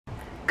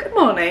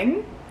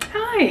morning.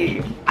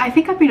 Hi. I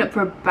think I've been up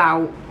for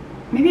about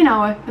maybe an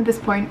hour at this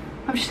point.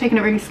 I've just taken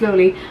it really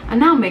slowly and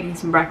now I'm making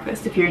some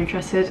breakfast if you're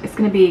interested. It's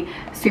going to be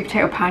sweet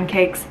potato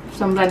pancakes,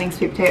 so I'm blending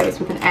sweet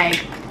potatoes with an egg,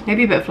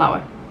 maybe a bit of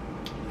flour.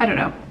 I don't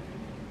know.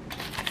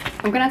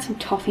 I'm going to add some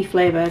toffee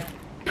flavoured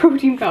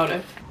protein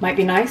powder. Might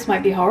be nice,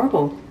 might be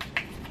horrible.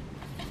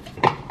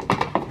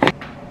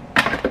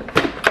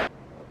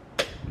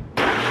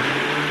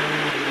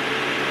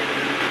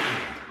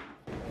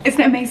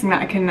 Isn't it amazing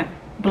that I can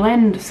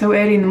blend so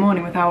early in the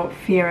morning without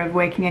fear of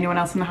waking anyone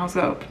else in the house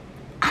up?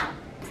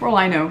 For all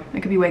I know, I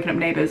could be waking up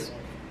neighbours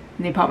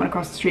in the apartment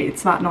across the street.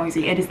 It's that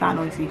noisy. It is that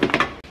noisy.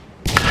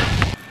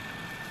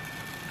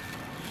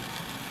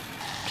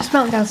 Just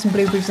melting down some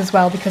blueberries as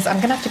well because I'm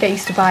gonna have to get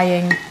used to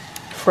buying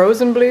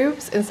frozen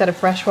blues instead of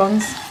fresh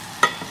ones.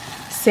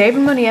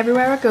 Saving money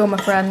everywhere I go, my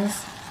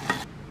friends.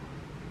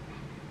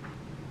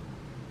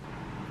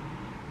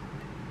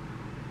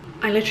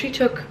 I literally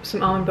took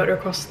some almond butter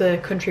across the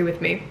country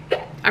with me.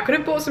 I could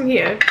have bought some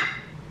here,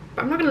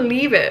 but I'm not gonna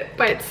leave it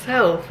by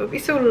itself. It would be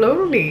so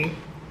lonely.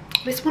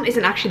 This one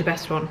isn't actually the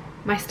best one.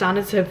 My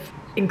standards have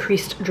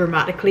increased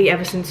dramatically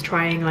ever since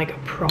trying like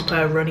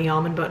proper runny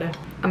almond butter.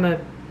 I'm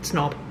a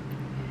snob.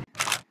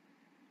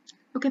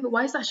 Okay, but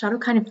why is that shadow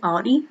kind of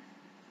arty?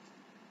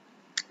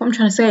 What I'm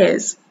trying to say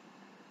is,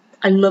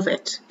 I love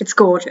it. It's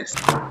gorgeous.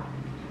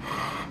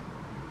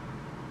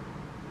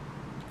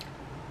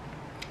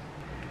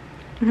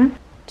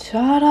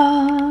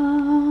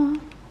 Ta-da!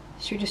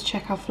 Should we just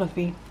check how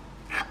fluffy?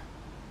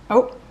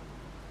 Oh,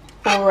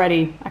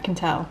 already I can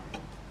tell.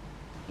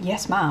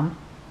 Yes, ma'am.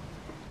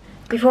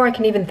 Before I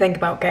can even think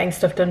about getting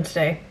stuff done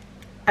today,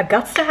 I've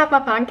got to have my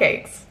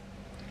pancakes.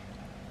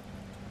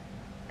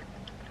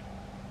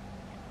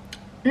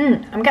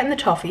 I'm getting the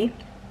toffee.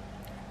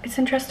 It's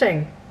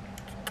interesting.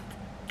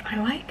 I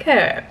like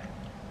it.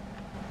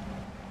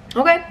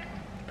 Okay,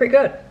 pretty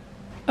good.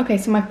 Okay,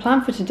 so my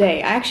plan for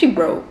today, I actually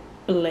wrote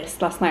a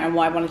list last night on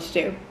what I wanted to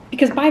do.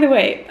 Because by the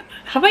way,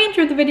 have I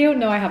introed the video?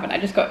 No, I haven't. I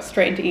just got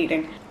straight into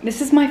eating.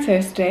 This is my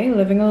first day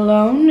living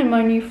alone in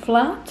my new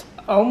flat.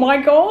 Oh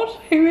my god,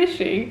 who is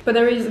she? But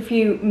there is a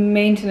few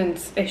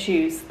maintenance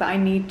issues that I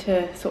need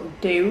to sort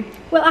of do.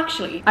 Well,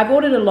 actually, I've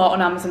ordered a lot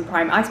on Amazon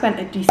Prime. I spent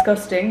a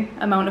disgusting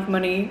amount of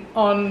money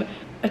on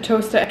a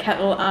toaster, a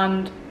kettle,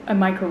 and a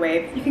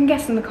microwave. You can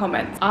guess in the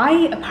comments.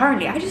 I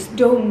just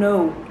don't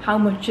know how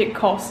much it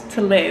costs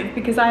to live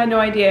because I had no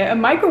idea a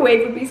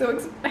microwave would be so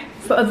expensive.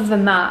 But other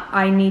than that,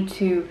 I need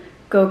to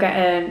go get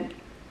an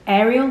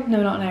aerial.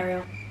 No, not an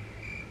aerial.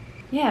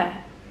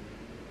 Yeah,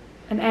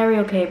 an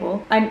aerial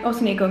cable. I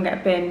also need to go and get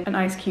a bin, an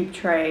ice cube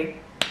tray.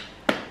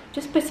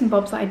 Just bits and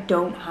bobs that I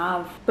don't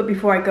have. But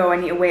before I go, I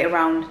need to wait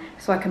around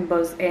so I can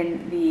buzz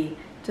in the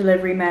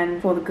delivery men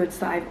for the goods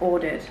that I've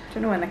ordered. I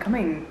don't know when they're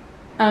coming.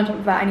 And on top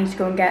of that, I need to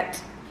go and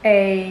get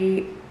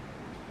a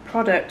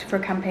product for a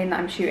campaign that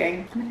I'm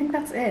shooting. And I think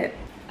that's it.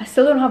 I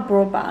still don't have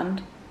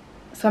broadband,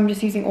 so I'm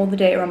just using all the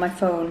data on my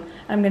phone.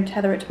 And I'm going to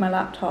tether it to my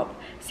laptop.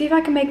 See if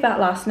I can make that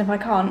last, and if I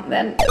can't,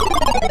 then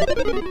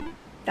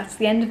that's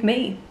the end of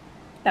me.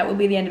 That will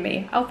be the end of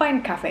me. I'll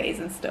find cafes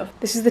and stuff.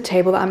 This is the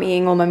table that I'm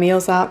eating all my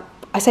meals at.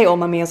 I say all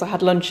my meals, I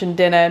had lunch and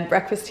dinner and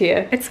breakfast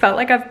here. It's felt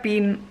like I've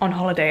been on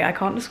holiday. I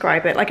can't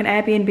describe it, like an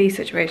Airbnb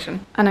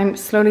situation. And I'm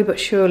slowly but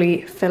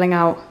surely filling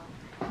out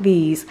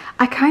these.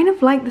 I kind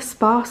of like the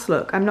sparse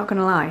look, I'm not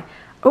gonna lie.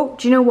 Oh,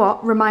 do you know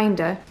what?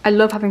 Reminder, I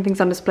love having things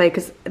on display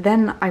because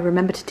then I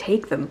remember to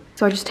take them.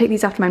 So I just take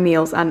these after my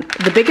meals and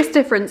the biggest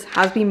difference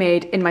has been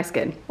made in my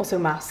skin. Also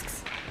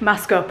masks.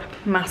 Mask up,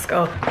 mask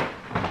up.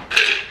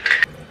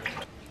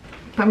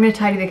 But I'm gonna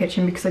tidy the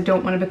kitchen because I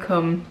don't want to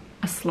become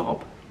a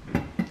slob,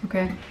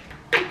 okay?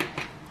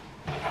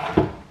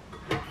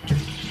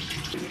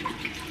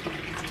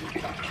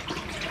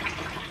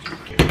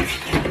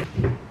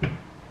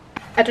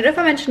 I don't know if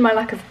I mentioned my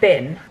lack of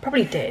bin.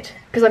 Probably did.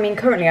 Because I mean,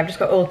 currently I've just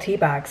got old tea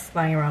bags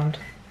lying around.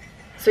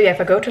 So yeah,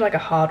 if I go to like a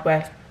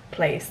hardware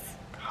place,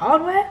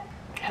 hardware?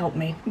 Help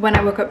me. When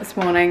I woke up this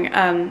morning,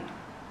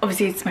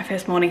 obviously it's my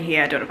first morning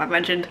here, I don't know if I've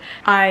mentioned,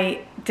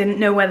 I didn't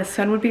know where the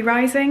sun would be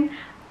rising.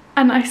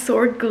 And I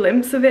saw a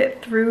glimpse of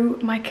it through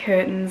my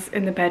curtains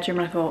in the bedroom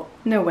and I thought,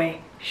 no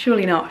way,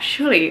 surely not.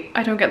 Surely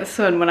I don't get the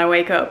sun when I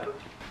wake up.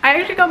 I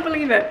actually can't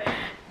believe it.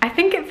 I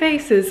think it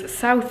faces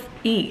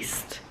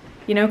southeast.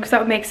 You know, because that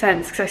would make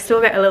sense because I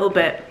still get a little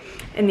bit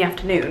in the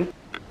afternoon.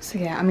 So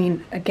yeah, I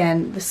mean,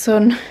 again, the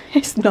sun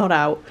is not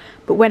out,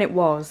 but when it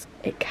was,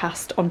 it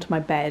cast onto my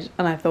bed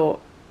and I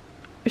thought,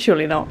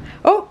 surely not.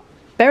 Oh,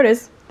 there it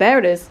is. There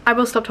it is. I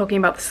will stop talking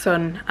about the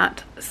sun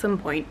at some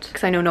point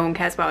because I know no one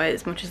cares about it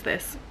as much as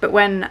this. But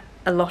when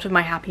a lot of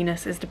my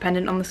happiness is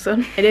dependent on the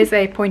sun, it is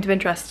a point of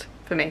interest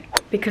for me.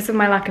 Because of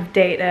my lack of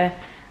data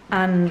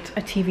and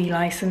a TV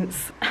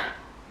license,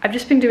 I've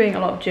just been doing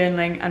a lot of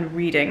journaling and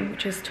reading,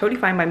 which is totally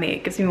fine by me.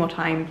 It gives me more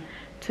time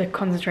to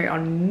concentrate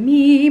on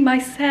me,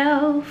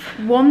 myself.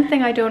 One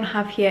thing I don't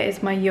have here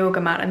is my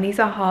yoga mat, and these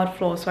are hard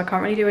floors, so I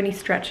can't really do any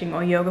stretching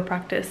or yoga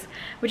practice,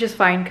 which is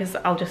fine because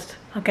I'll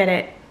get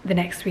it the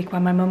next week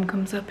when my mum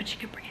comes up and she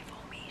can bring it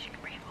for me.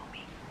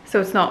 so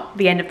it's not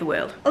the end of the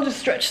world. I'll just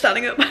stretch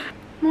standing up.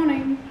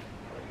 Morning.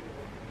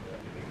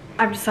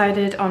 I've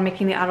decided on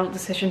making the adult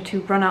decision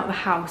to run out the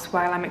house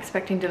while I'm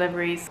expecting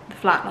deliveries, the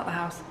flat, not the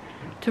house,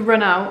 to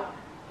run out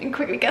and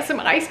quickly get some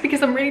ice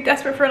because I'm really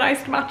desperate for an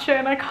iced matcha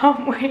and I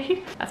can't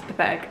wait. That's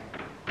pathetic.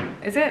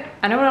 Is it?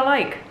 I know what I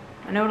like.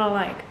 I know what I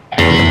like.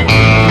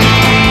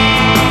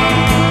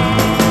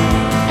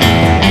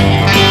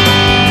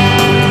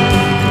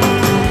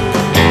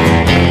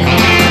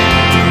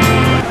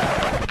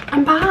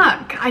 I'm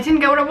back. I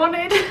didn't get what I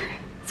wanted.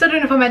 So I don't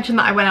know if I mentioned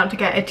that I went out to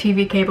get a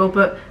TV cable,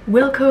 but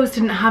Wilko's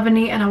didn't have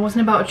any and I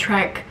wasn't about to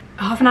trek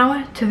half an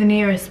hour to the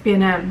nearest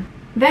B&M.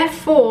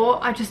 Therefore,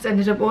 I just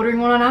ended up ordering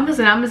one on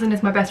Amazon. Amazon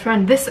is my best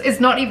friend. This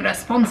is not even a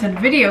sponsored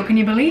video, can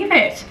you believe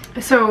it?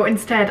 So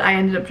instead, I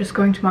ended up just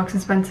going to Marks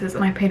and Spencer's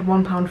and I paid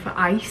 £1 for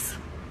ice.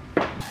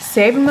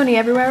 Saving money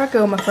everywhere I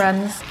go, my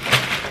friends.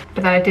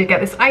 But then I did get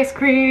this ice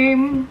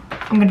cream.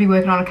 I'm gonna be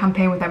working on a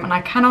campaign with them and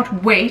I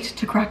cannot wait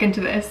to crack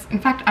into this. In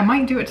fact, I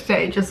might do it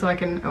today just so I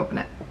can open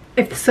it.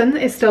 If the sun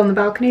is still on the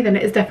balcony, then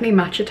it is definitely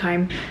matcha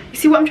time. You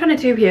see what I'm trying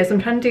to do here is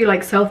I'm trying to do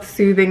like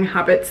self-soothing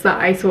habits that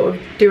I sort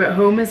of do at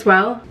home as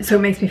well. So it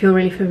makes me feel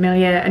really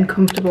familiar and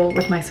comfortable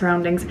with my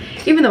surroundings.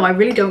 Even though I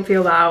really don't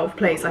feel that out of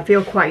place, I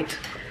feel quite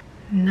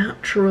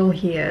natural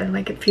here,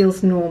 like it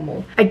feels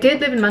normal. I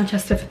did live in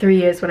Manchester for 3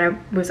 years when I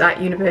was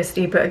at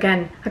university, but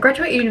again, I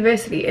graduated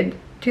university in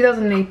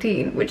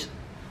 2018, which,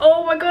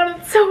 oh my god,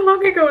 it's so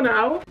long ago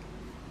now.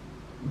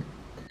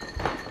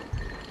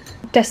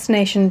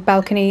 Destination,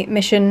 balcony,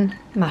 mission,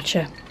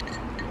 matcha.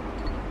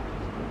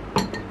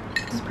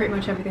 This is pretty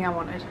much everything I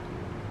wanted.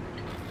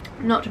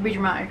 Not to be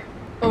dramatic,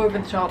 over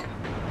the top.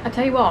 I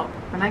tell you what,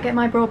 when I get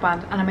my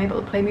broadband and I'm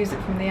able to play music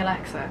from the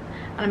Alexa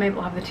and I'm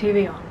able to have the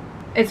TV on,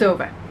 it's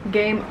over.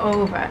 Game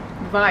over.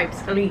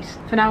 Vibes, elite.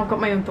 For now, I've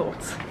got my own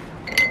thoughts.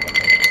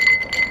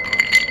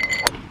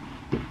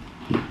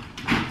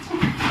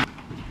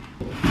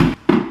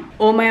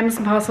 All my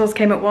Amazon parcels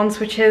came at once,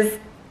 which is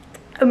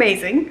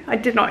amazing. I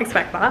did not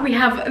expect that. We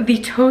have the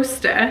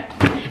toaster.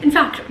 In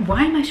fact,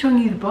 why am I showing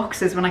you the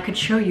boxes when I could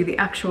show you the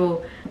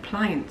actual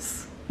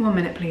appliance? 1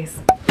 minute, please.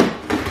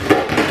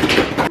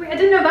 Wait, I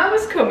didn't know that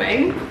was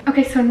coming.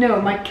 Okay, so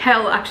no, my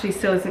kettle actually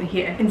still isn't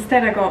here.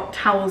 Instead, I got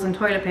towels and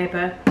toilet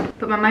paper,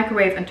 but my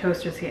microwave and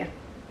toaster's here,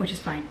 which is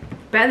fine.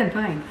 Better than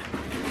fine.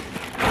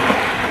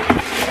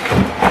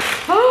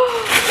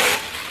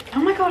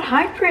 Oh my god,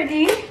 hi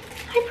pretty.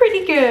 Hi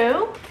pretty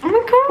girl. Oh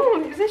my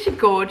god, isn't she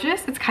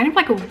gorgeous? It's kind of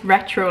like a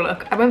retro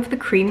look. I went for the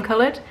cream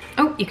coloured.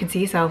 Oh, you can see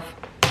yourself.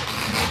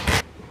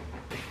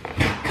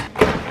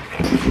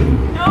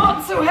 Oh,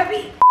 it's so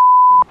heavy.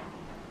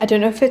 I don't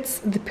know if it's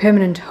the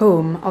permanent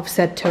home of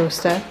said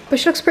toaster, but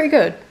she looks pretty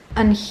good.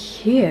 And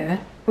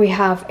here we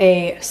have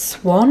a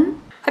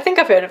Swan. I think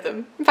I've heard of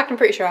them. In fact, I'm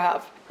pretty sure I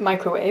have.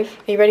 Microwave.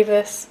 Are you ready for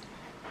this?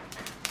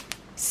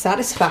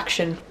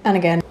 Satisfaction. And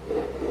again.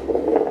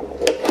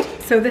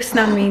 So this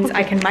now means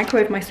I can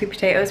microwave my sweet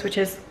potatoes, which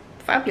is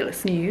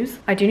fabulous news.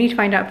 I do need to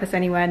find out if there's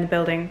anywhere in the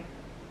building,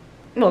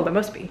 well, there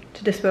must be,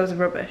 to dispose of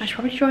rubbish. I should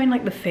probably join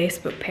like the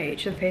Facebook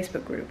page, the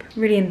Facebook group.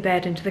 Really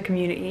embed into the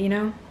community, you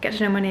know? Get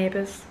to know my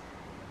neighbours.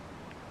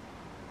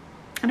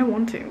 I don't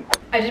want to.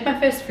 I did my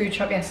first food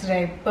shop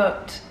yesterday,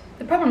 but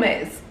the problem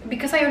is,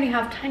 because I only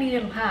have tiny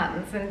little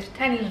hands and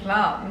tiny little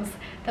arms,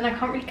 then I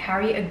can't really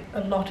carry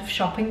a lot of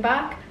shopping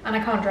back, and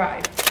I can't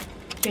drive.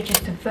 You're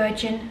just a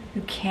virgin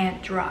who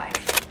can't drive.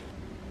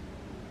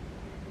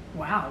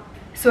 Wow.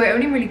 So I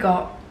only really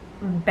got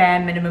bare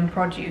minimum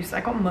produce.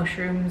 I got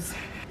mushrooms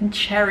and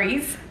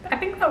cherries. I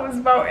think that was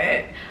about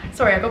it.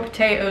 Sorry, I got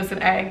potatoes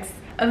and eggs.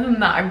 Other than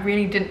that, I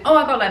really didn't. Oh,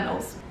 I got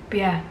lentils. But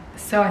yeah,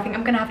 so I think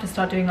I'm gonna have to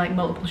start doing like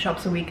multiple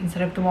shops a week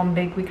instead of the one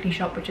big weekly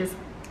shop, which is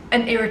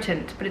an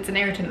irritant, but it's an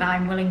irritant that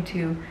I'm willing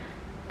to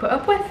put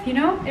up with, you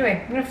know?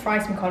 Anyway, I'm gonna fry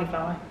some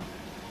cauliflower.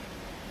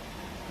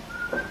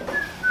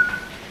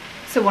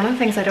 So one of the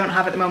things I don't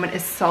have at the moment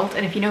is salt,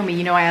 and if you know me,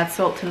 you know I add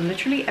salt to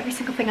literally every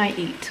single thing I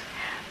eat,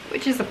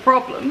 which is a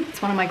problem.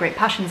 It's one of my great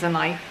passions in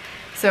life.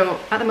 So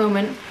at the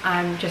moment,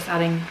 I'm just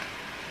adding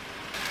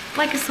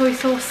like a soy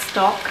sauce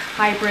stock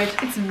hybrid.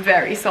 It's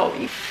very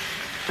salty.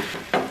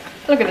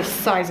 Look at the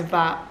size of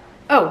that.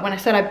 Oh, when I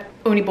said I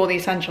only bought the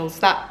essentials,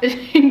 that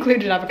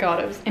included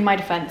avocados. In my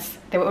defense,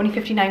 they were only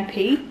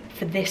 59p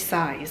for this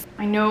size.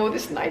 I know,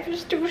 this knife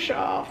is too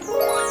sharp.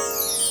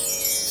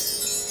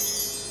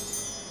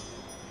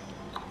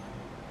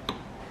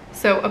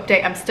 So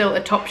update, I'm still a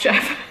top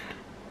chef.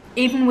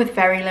 Even with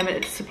very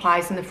limited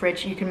supplies in the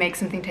fridge, you can make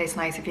something taste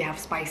nice if you have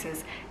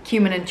spices.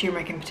 Cumin and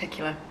turmeric in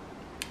particular.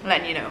 I'm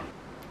letting you know.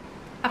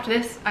 After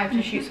this, I have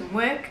to shoot some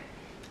work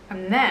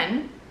and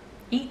then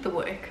eat the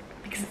work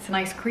because it's an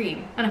ice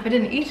cream. And if I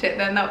didn't eat it,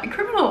 then that would be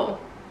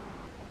criminal.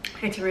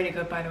 It's really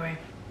good, by the way.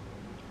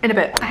 In a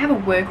bit. I have a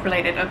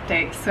work-related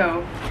update,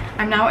 so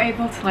I'm now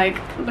able to like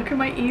look at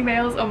my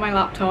emails on my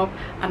laptop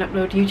and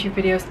upload YouTube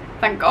videos.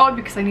 Thank God,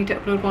 because I need to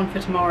upload one for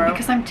tomorrow.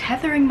 Because I'm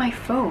tethering my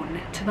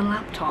phone to the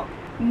laptop,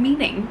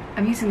 meaning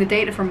I'm using the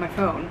data from my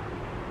phone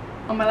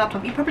on my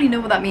laptop. You probably know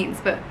what that means,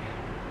 but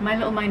my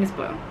little mind is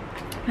blown.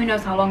 Who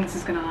knows how long this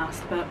is gonna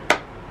last, but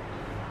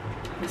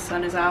The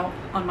sun is out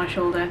on my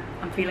shoulder.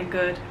 I'm feeling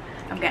good.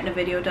 I'm getting a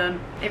video done.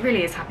 It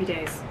really is happy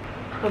days.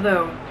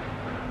 Although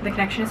the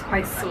connection is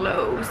quite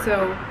slow,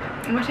 so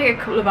I'm gonna take a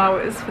couple of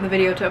hours for the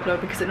video to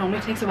upload because it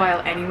normally takes a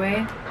while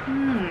anyway.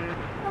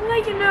 I'll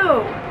let you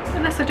know.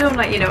 Unless I don't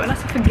let you know,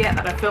 unless I forget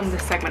that I filmed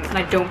this segment and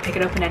I don't pick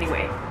it up in any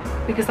way.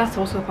 Because that's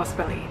also a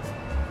possibility.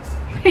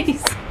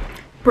 Please.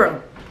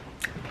 Bro.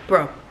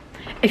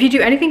 If you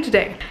do anything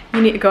today,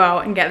 you need to go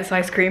out and get this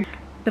ice cream.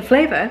 The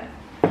flavour,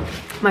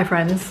 my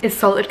friends, is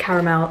salted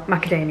caramel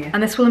macadamia.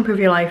 And this will improve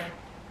your life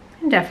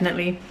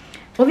indefinitely.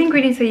 All the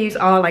ingredients they use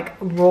are like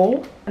raw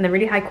and they're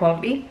really high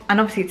quality. And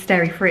obviously it's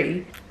dairy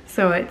free.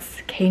 So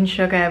it's cane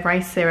sugar,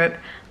 rice syrup,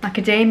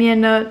 macadamia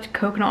nut,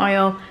 coconut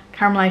oil,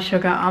 caramelized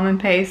sugar, almond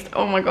paste.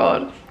 Oh my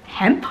god.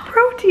 Hemp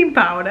protein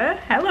powder.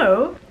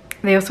 Hello.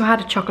 They also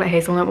had a chocolate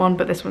hazelnut one,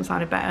 but this one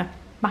sounded better.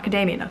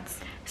 Macadamia nuts.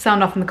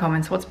 Sound off in the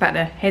comments. What's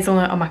better,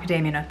 hazelnut or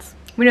macadamia nuts?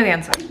 We know the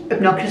answer.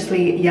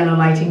 Obnoxiously yellow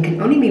lighting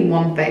can only mean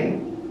one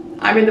thing.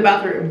 I'm in the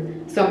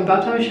bathroom, so I'm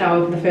about to have a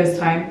shower for the first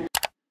time.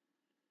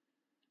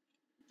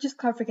 Just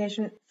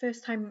clarification,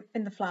 first time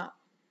in the flat.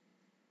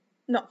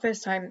 Not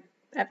first time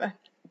ever.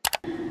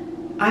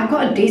 I've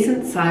got a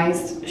decent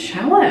sized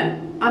shower.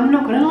 I'm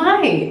not gonna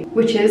lie,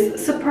 which is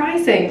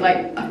surprising.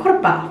 Like, I've got a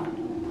bath.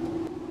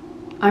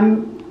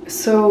 I'm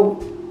so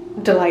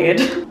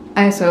delighted.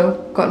 I also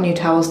got new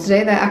towels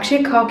today. They're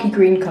actually a khaki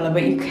green colour,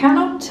 but you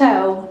cannot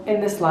tell in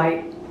this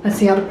light. Let's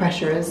see how the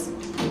pressure is.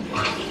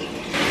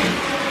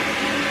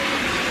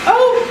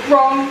 Oh,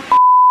 wrong.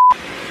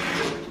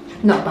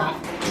 Not bad.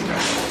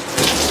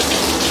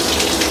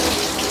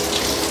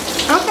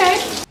 Okay.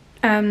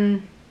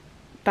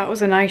 That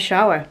was a nice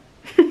shower.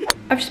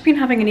 I've just been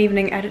having an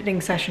evening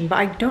editing session, but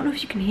I don't know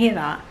if you can hear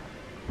that.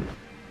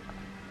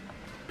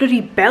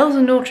 Bloody bells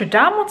in Notre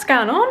Dame, what's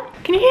going on?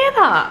 Can you hear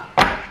that?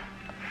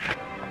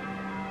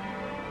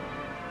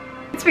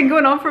 It's been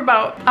going on for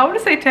about, I want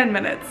to say 10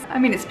 minutes. I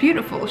mean, it's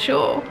beautiful,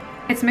 sure.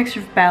 It's a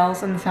mixture of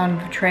bells and the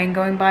sound of a train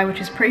going by,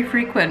 which is pretty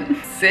frequent.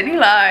 City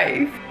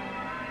life.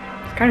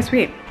 It's kind of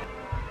sweet.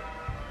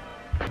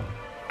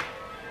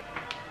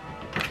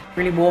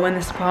 Really warm in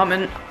this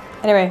apartment.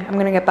 Anyway, I'm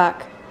gonna get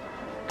back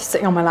to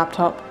sitting on my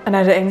laptop and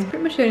editing. It's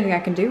pretty much the only thing I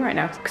can do right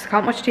now because I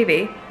can't watch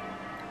TV,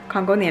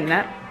 can't go on the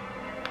internet.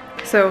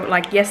 So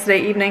like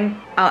yesterday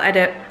evening, I'll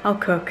edit, I'll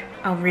cook,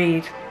 I'll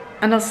read,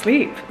 and I'll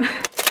sleep.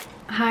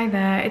 Hi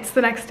there, it's the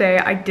next day.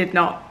 I did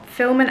not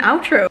film an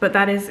outro, but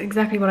that is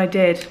exactly what I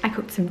did. I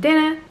cooked some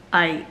dinner,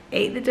 I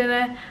ate the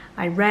dinner,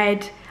 I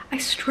read, I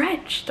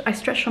stretched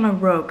on a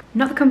rug.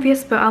 Not the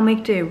comfiest, but I'll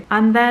make do.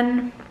 And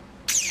then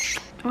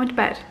I went to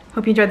bed.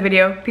 Hope you enjoyed the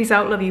video. Peace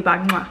out, love you, bye.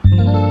 Mwah.